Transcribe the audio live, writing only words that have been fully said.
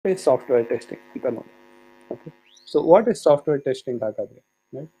is software testing ಅಂತ ನೋಡಿ. Okay. So what is software testing ಹಾಗಾದ್ರೆ?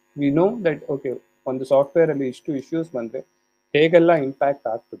 Right? We know that okay ಒಂದು software ಅಲ್ಲಿ ಇಷ್ಟು ಇಶ್ಯೂಸ್ ಬಂದ್ರೆ ಹೇಗೆಲ್ಲ ಇಂಪ್ಯಾಕ್ಟ್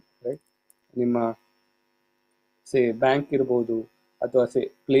ಆಗ್ತದೆ, ರೈಟ್? ನಿಮ್ಮ ಸೇ ಬ್ಯಾಂಕ್ ಇರ್ಬೋದು ಅಥವಾ ಸೇ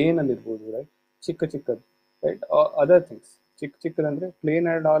ಪ್ಲೇನ್ ಅಲ್ಲಿ ಇರ್ಬೋದು, ರೈಟ್? ಚಿಕ್ಕ ಚಿಕ್ಕದು, ರೈಟ್? ಅದರ್ ಥಿಂಗ್ಸ್ ಚಿಕ್ಕ ಚಿಕ್ಕದಂದ್ರೆ plane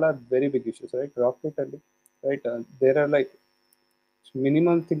and all are very big issues, right? Rocket ಅಲ್ಲಿ, right, there are like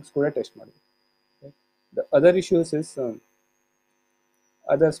minimum things ಕೂಡ ಟೆಸ್ಟ್ ಮಾಡಿ. The other issues is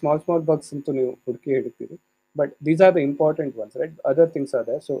other small bugs into ನೀವು ಹುಡುಕಿ ಹಿಡಿತೀರಿ, but these are the important ones, right? Other things are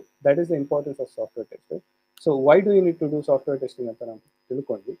there, so that is the importance of software testing. So why do you need to do software testing ಅಂತ ನಾವು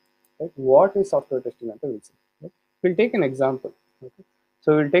ತಿಳ್ಕೊಂಡ್ವಿ, right? What is software testing ಅಂತ we'll see, right? We'll take an example, okay?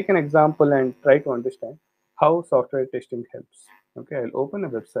 So we'll take an example and try to understand how software testing helps. Okay, I'll open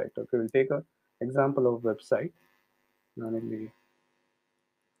a website. Okay, we'll take an example of website. ನಾನಿಲ್ಲಿ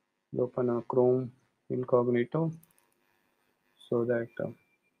open a Chrome incognito so that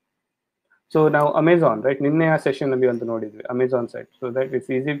so now Amazon, right? ನಿನ್ನೆ ಆ session ಅಲ್ಲಿ ಒಂದು ನೋಡಿದ್ವಿ Amazon site, so that it's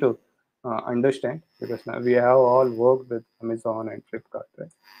easy to understand because now we have all worked with Amazon and Flipkart,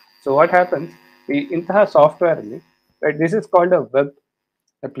 right? So what happens, ಈ ಇಂತಹ software ಅಲ್ಲಿ, right, this is called a web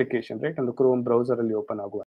application, right? ಒಂದು Chrome browser ಅಲ್ಲಿ open ಆಗುವ